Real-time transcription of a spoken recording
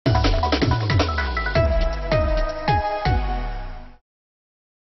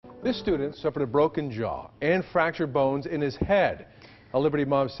This student suffered a broken jaw and fractured bones in his head. A Liberty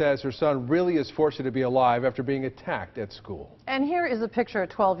mom says her son really is fortunate to be alive after being attacked at school. And here is a picture of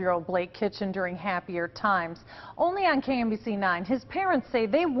 12-year-old Blake Kitchen during happier times. Only on KMBC 9, his parents say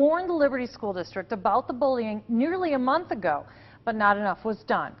they warned the Liberty School District about the bullying nearly a month ago, but not enough was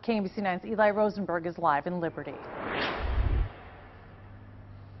done. KMBC 9's Eli Rosenberg is live in Liberty.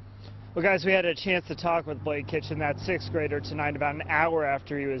 Well, guys, we had a chance to talk with Blake Kitchen, that sixth grader, tonight about an hour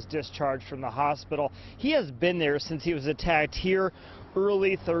after he was discharged from the hospital. He has been there since he was attacked here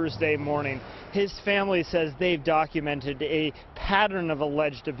early Thursday morning. His family says they've documented a pattern of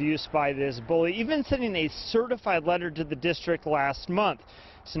alleged abuse by this bully, even sending a certified letter to the district last month.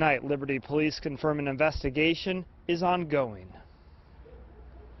 Tonight, Liberty police confirm an investigation is ongoing.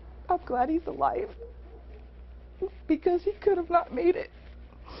 I'm glad he's alive because he could have not made it.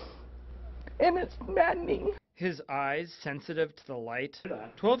 And it's maddening. His eyes sensitive to the light.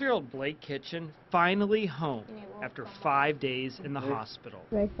 12-year-old Blake Kitchen finally home after 5 days in the hospital.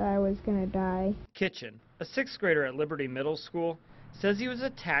 I thought I was gonna die. Kitchen, a sixth grader at Liberty Middle School, says he was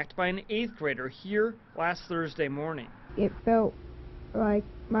attacked by an eighth grader here last Thursday morning. It felt like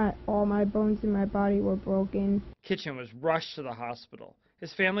all my bones in my body were broken. Kitchen was rushed to the hospital.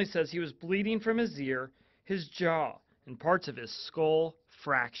 His family says he was bleeding from his ear, his jaw, and parts of his skull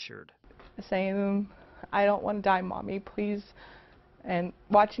fractured. Saying to him, I don't want to die, Mommy, please. And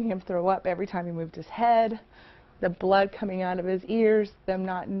watching him throw up every time he moved his head, the blood coming out of his ears, them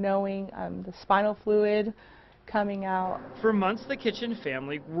not knowing the spinal fluid coming out. For months, the Kitchen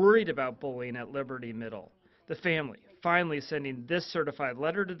family worried about bullying at Liberty Middle. The family finally sending this certified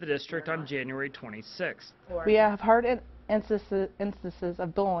letter to the district on January 26th. We have heard instances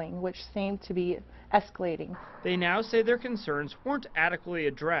of bullying, which seem to be escalating. They now say their concerns weren't adequately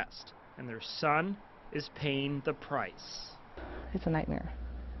addressed, and their son is paying the price. It's a nightmare.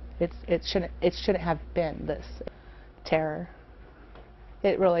 It shouldn't have been this terror.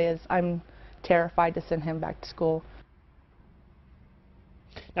 It really is. I'm terrified to send him back to school.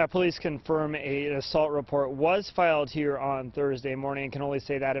 Now, police confirm an assault report was filed here on Thursday morning and can only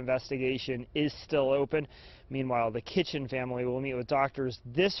say that investigation is still open. Meanwhile, the Kitchen family will meet with doctors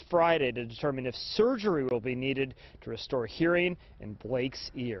this Friday to determine if surgery will be needed to restore hearing in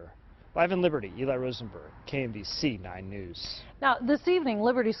Blake's ear. Live in Liberty, Eli Rosenberg, KMBC 9 News. Now, this evening,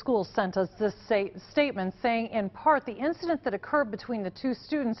 Liberty Schools sent us this statement saying, in part, the incident that occurred between the two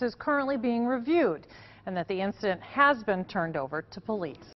students is currently being reviewed and that the incident has been turned over to police.